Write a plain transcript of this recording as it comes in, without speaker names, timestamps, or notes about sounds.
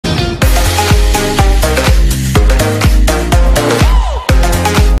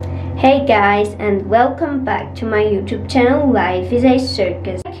Hey guys, and welcome back to my YouTube channel. Life is a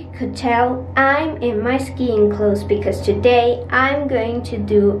circus. Like you could tell, I'm in my skiing clothes because today I'm going to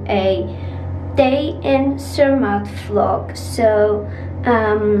do a day in Zermatt vlog. So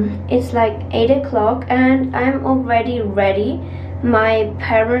it's like 8 o'clock and I'm already ready. My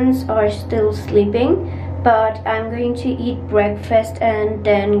parents are still sleeping, but I'm going to eat breakfast and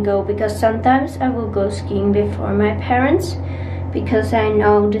then go, because sometimes I will go skiing before my parents, because I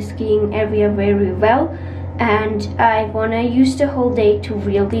know the skiing area very well and I wanna use the whole day to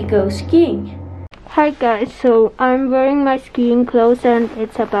really go skiing. Hi guys, so I'm wearing my skiing clothes and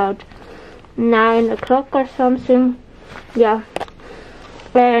it's about 9 o'clock or something. Yeah.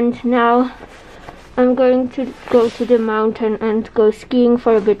 And now I'm going to go to the mountain and go skiing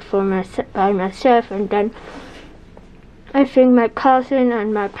for a bit by myself, and then I think my cousin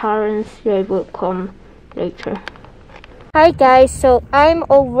and my parents, they will come later. Hi guys, so I'm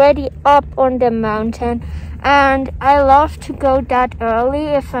already up on the mountain and I love to go that early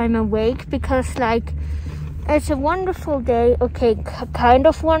if I'm awake, because like it's a wonderful day. Okay, kind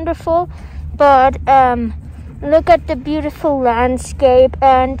of wonderful, but look at the beautiful landscape,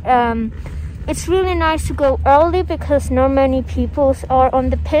 and it's really nice to go early because not many people are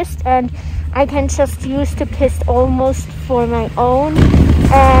on the piste and I can just use the piste almost for my own,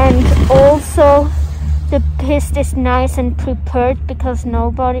 and also the piste is nice and prepared because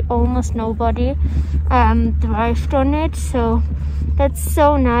almost nobody drove on it, so that's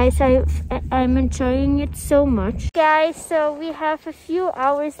so nice. I'm enjoying it so much. Guys, so we have a few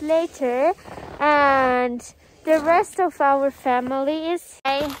hours later and the rest of our family is.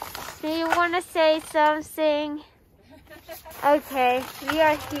 Hey, do you want to say something? Okay, we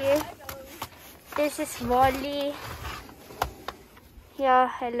are here. This is Wally. Yeah,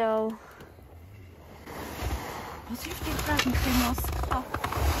 hello. Was ist die Klassenfilmos?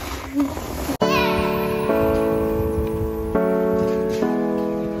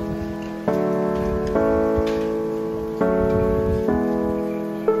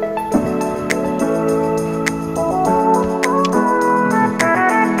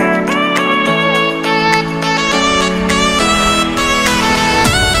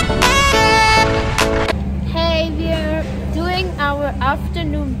 Hey, we're doing our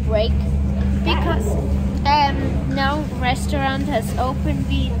afternoon break because now restaurant has opened.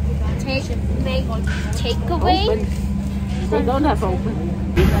 We make takeaway. They don't have open.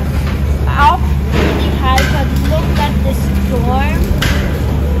 Outside, but look at the storm.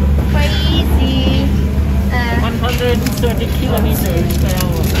 Crazy. 130 kilometers per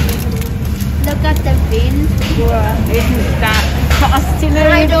hour. Look at the wind. Isn't that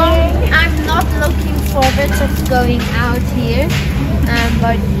fascinating? I'm not looking forward to going out here.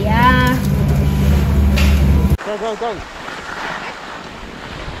 But yeah. Go, go, go.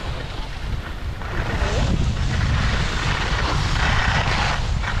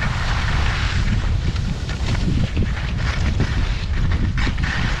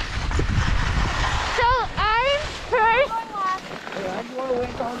 So I'm first. Hey, you want to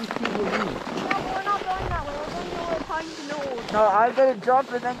wait on TV? No, we're not going that way. We're going nowhere time to know. No, I'm going to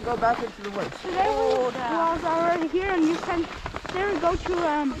jump and then go back into the woods. Today we was already here, and you can there go to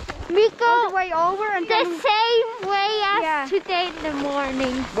We go go the way over and the then same way as today in the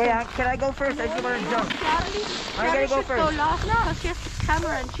morning. Wait, can I go first? I just want to jump. I'm going to go Go first. last because she has the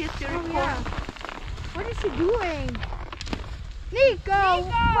camera and she has to record. What is she doing? Nico,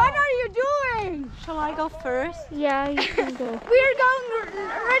 what are you doing? Shall I go first? Yeah, you can go. We're going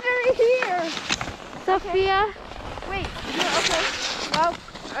right here. Sophia? Wait, you're okay. Well,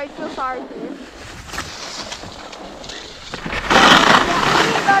 I feel sorry for you.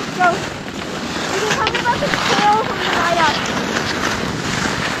 Let's go. You can tell me about the trail from the night up.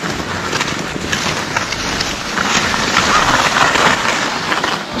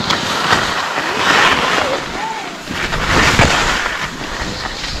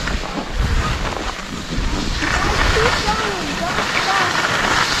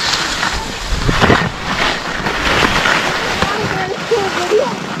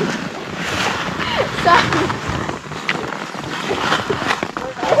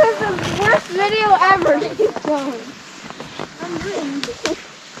 Video ever. Keep going. I'm doing this.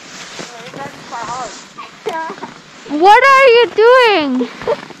 What are you doing?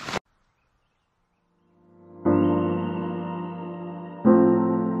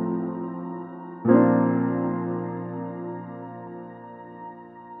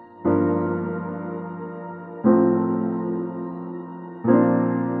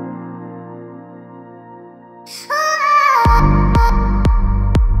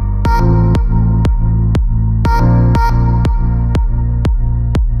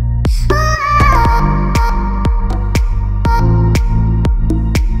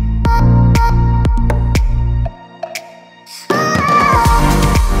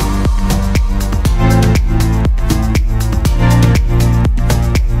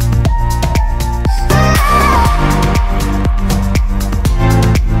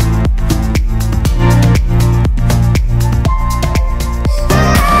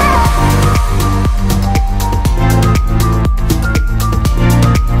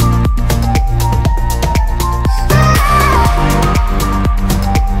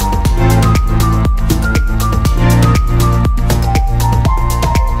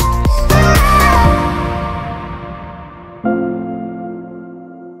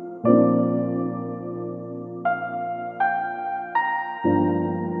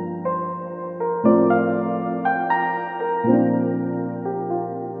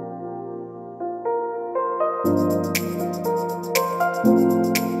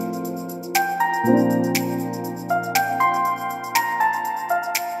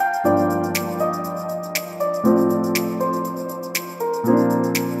 We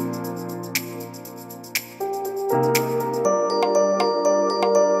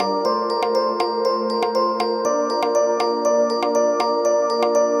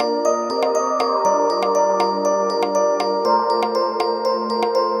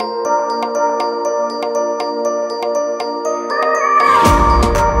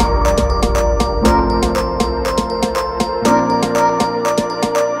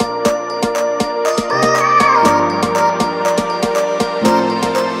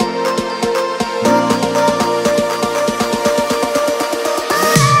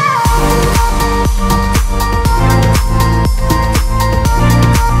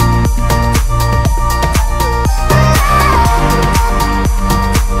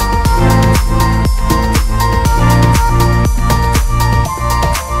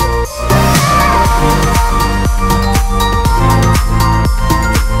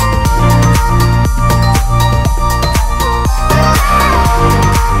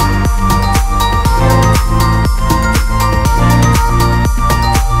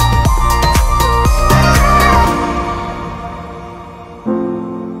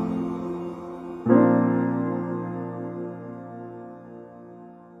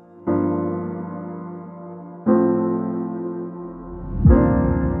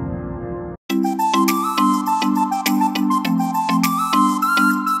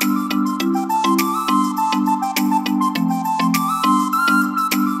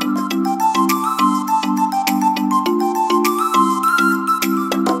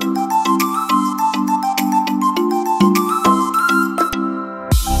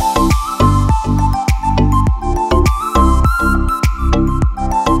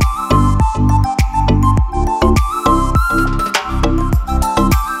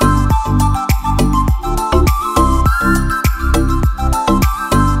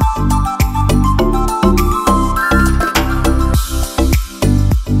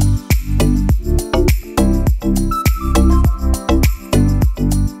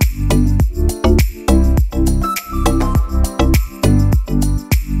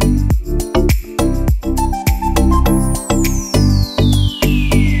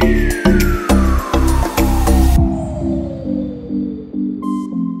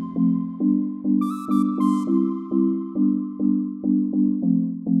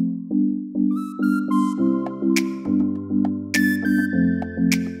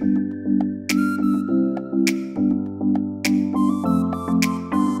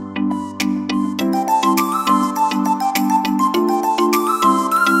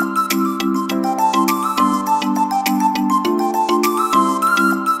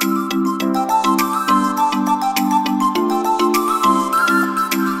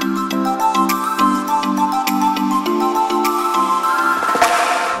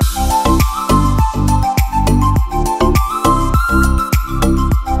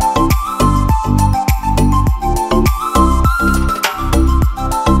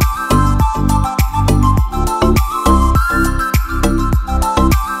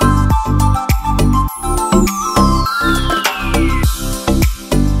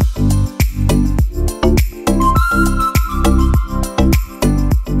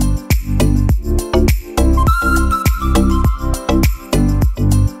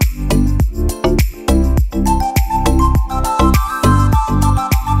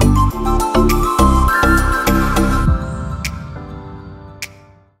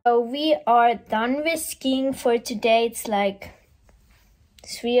are done with skiing for today. It's like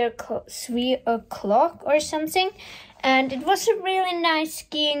 3 o'clock or something, and it was a really nice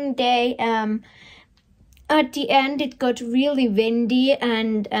skiing day. At the end it got really windy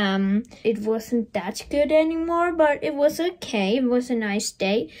and it wasn't that good anymore, but it was okay. It was a nice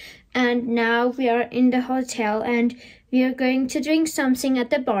day, and now we are in the hotel and we are going to drink something at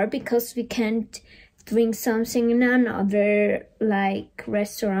the bar because we can't drink something in another like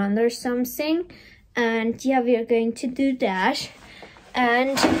restaurant or something. And yeah, we are going to do that.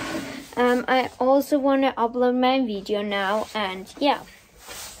 And I also want to upload my video now, and yeah.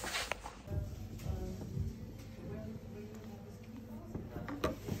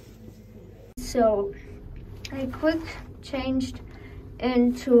 So I quick changed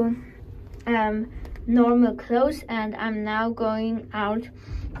into normal clothes, and I'm now going out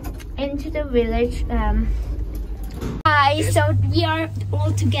into the village. Hi, so we are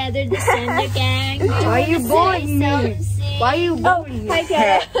all together, the Sender gang. Why are you bullying me? Why are you bullying me? Hi,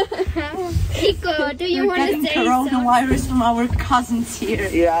 Kara. Nico, do you want to say something? Coronavirus from our cousins here.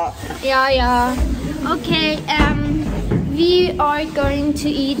 Yeah. Yeah. Okay, we are going to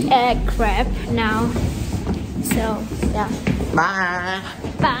eat a crab now. So, yeah. Bye.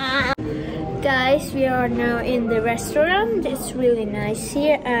 Bye. Guys, we are now in the restaurant. It's really nice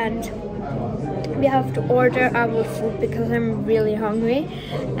here and we have to order our food because I'm really hungry.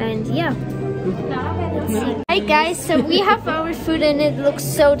 And yeah, let's see. Hi guys, so we have our food and it looks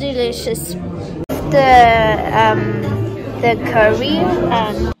so delicious. The curry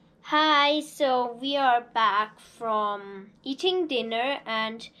and hi, so we are back from eating dinner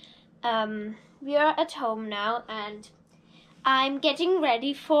and we are at home now and I'm getting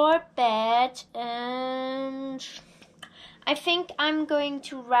ready for bed and I think I'm going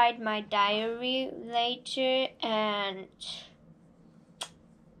to write my diary later and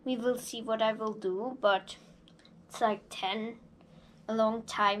we will see what I will do, but it's like 10, a long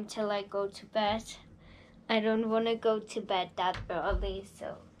time till I go to bed. I don't want to go to bed that early,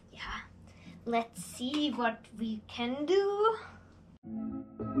 so yeah, let's see what we can do.